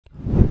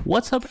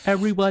What's up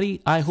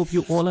everybody? I hope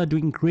you all are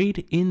doing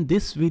great. In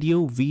this video,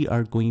 we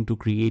are going to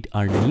create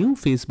our new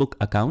Facebook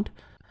account.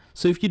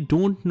 So if you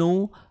don't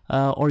know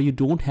or you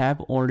don't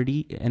have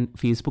already a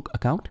Facebook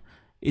account,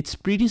 it's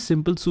pretty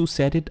simple to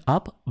set it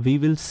up. We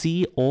will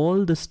see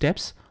all the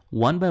steps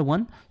one by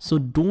one. So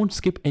don't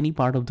skip any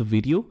part of the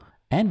video.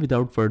 And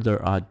without further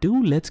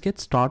ado, let's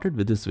get started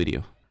with this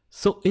video.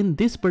 So in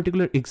this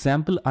particular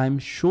example, I'm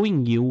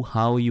showing you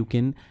how you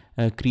can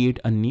create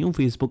a new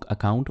Facebook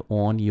account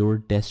on your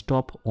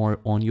desktop or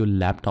on your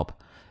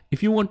laptop.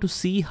 If you want to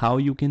see how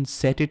you can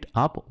set it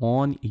up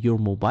on your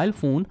mobile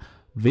phone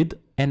with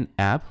an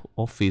app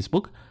of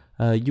Facebook,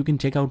 you can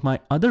check out my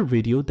other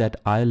video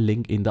that I'll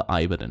link in the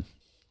I button.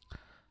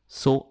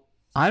 So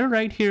I'll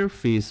write here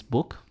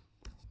facebook.com,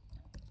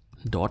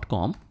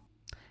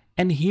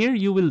 and here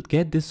you will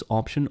get this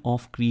option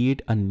of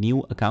create a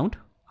new account.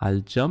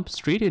 I'll jump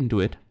straight into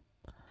it,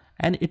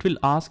 and it will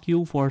ask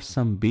you for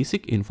some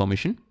basic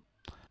information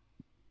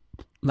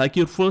like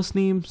your first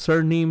name,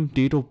 surname,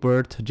 date of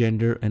birth,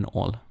 gender, and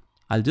all.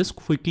 I'll just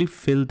quickly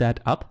fill that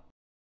up.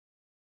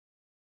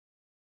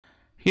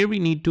 Here we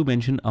need to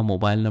mention a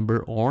mobile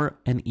number or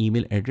an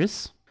email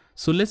address.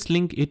 So let's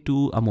link it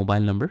to a mobile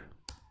number.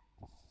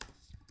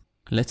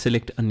 Let's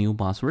select a new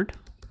password.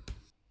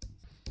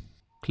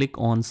 Click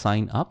on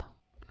sign up.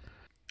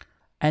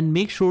 And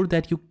make sure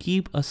that you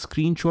keep a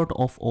screenshot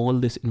of all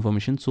this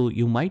information, so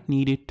you might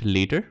need it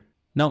later.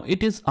 Now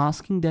it is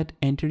asking that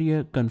enter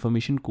your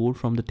confirmation code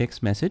from the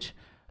text message.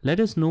 Let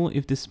us know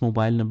if this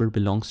mobile number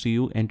belongs to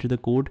you. Enter the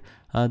code,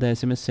 the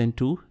SMS sent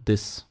to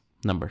this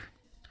number.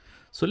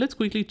 So let's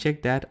quickly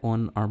check that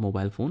on our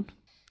mobile phone.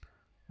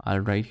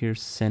 I'll write here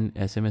send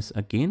SMS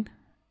again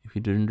if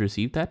you didn't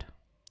receive that.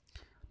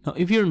 Now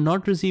if you're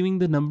not receiving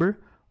the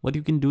number, what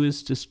you can do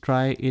is just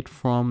try it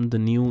from the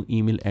new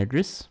email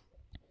address.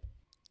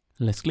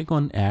 Let's click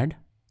on add,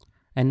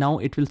 and now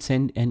it will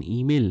send an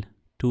email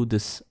to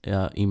this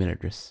email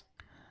address.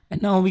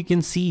 And now we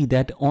can see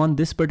that on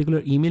this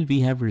particular email, we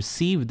have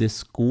received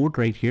this code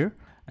right here,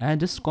 and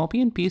just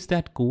copy and paste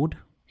that code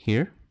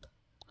here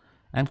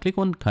and click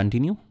on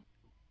continue.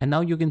 And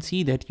now you can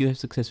see that you have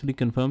successfully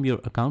confirmed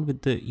your account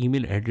with the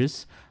email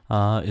address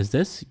is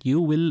this. You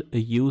will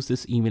use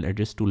this email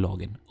address to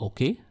log in.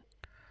 Okay,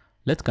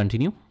 let's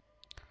continue.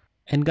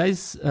 And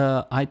guys,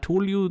 I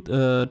told you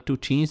to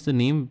change the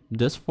name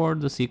just for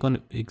the sake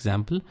of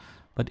example.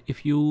 But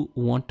if you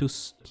want to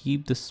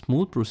keep the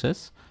smooth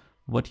process,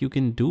 what you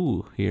can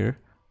do here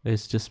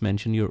is just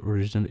mention your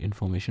original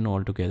information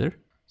altogether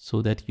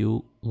so that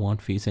you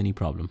won't face any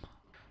problem.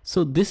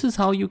 So this is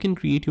how you can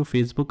create your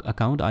Facebook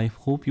account. I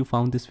hope you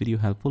found this video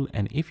helpful.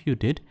 And if you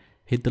did,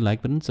 hit the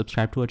like button,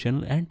 subscribe to our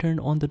channel, and turn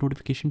on the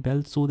notification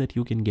bell so that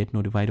you can get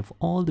notified of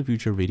all the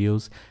future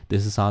videos.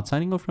 This is Saad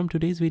signing off from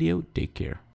today's video. Take care.